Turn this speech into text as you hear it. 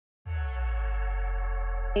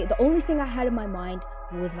The only thing I had in my mind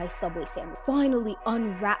was my Subway sandwich. Finally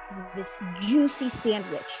unwrapped this juicy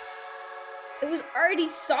sandwich. It was already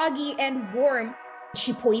soggy and warm.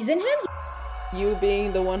 She poisoned him? You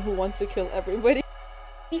being the one who wants to kill everybody.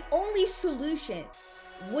 The only solution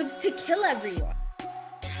was to kill everyone.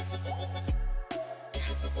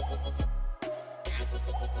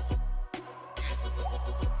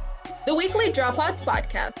 The weekly Dropouts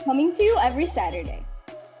podcast. Coming to you every Saturday.